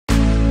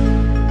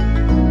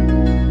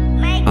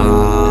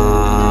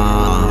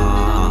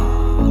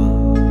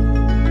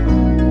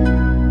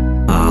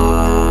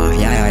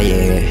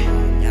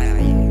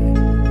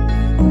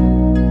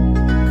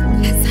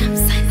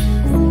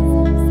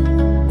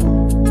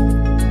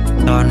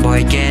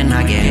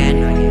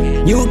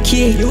again.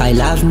 UK, I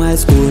love my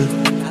school.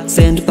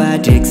 St.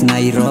 Patrick's,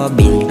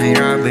 Nairobi.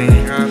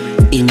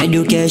 In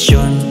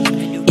education,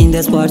 in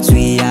the sports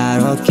we are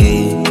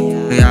okay.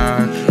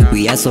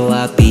 We are so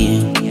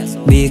happy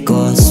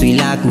because we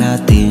lack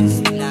nothing.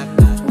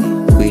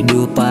 We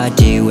do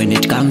party when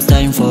it comes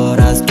time for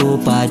us to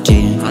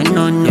party.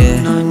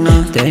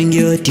 Thank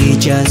you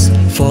teachers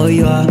for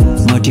your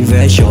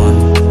motivation.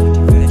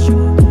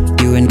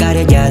 You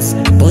encourage us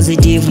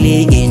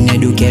positively in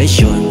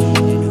education.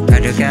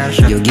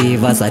 You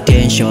give us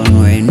attention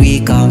when we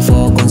come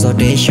for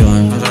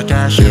consultation.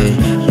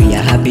 We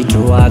are happy to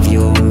have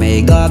you.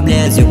 May God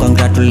bless you.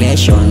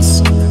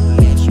 Congratulations.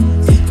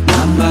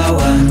 Number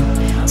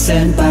one,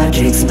 St.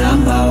 Patrick's.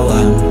 Number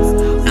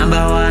one,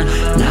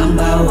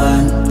 number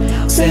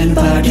one, St.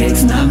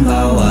 Patrick's.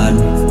 Number one.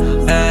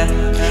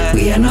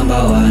 We are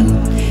number one.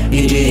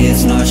 It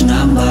is not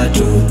number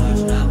two.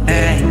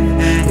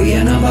 We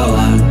are number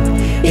one.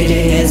 It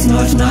is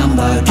not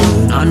number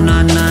two.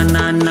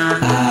 No.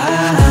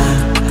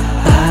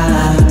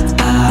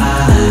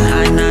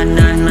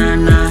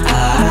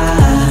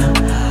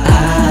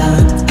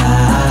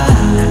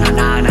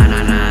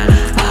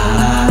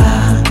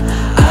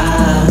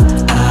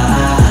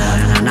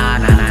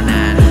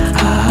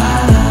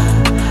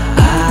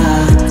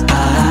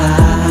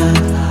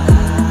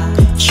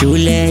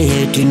 Shule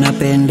yetu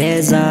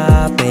inapendeza,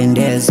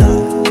 pendeza.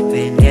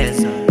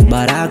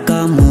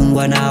 Baraka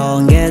Mungu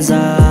anaongeza,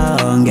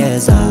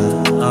 ongeza.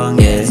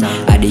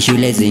 Hadi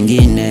shule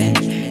zingine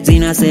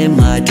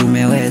zinasema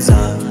tumeweza.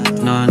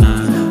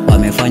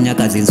 Wamefanya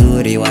kazi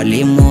nzuri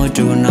walimu,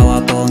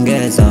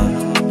 tunawapongeza.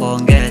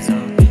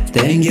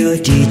 Thank you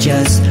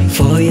teachers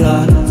for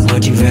your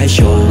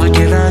motivation.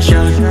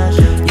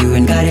 You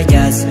encourage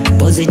us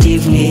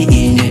positively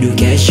in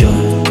education.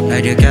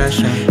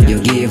 You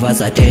give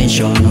us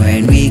attention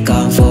when we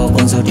come for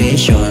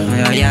consultation.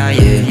 We are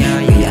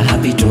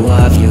happy to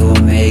have you.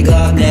 May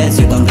God bless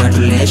you.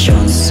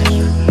 Congratulations.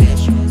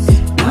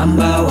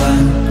 Number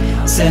one,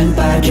 St.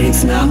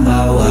 Patrick's.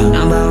 Number one,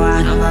 number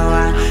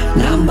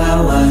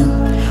one,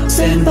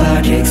 St.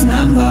 Patrick's.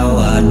 Number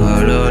one.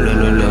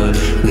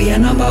 We are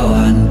number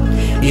one.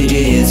 It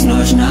is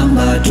not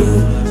number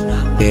two.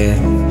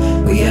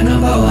 We are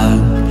number one.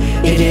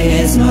 It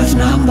is not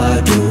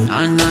number two.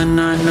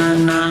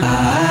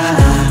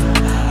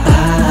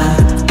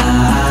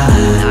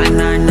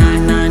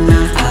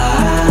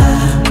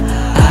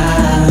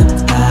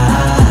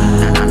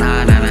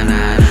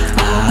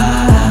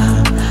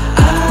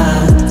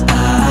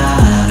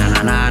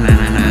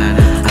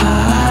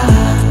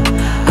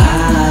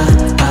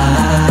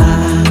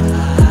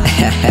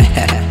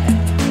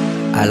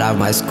 I love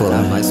my school.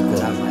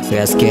 We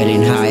are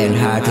scaling high and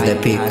high to the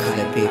peak.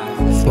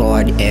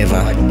 Forward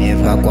ever,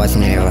 backwards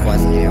never.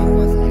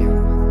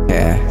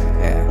 Yeah.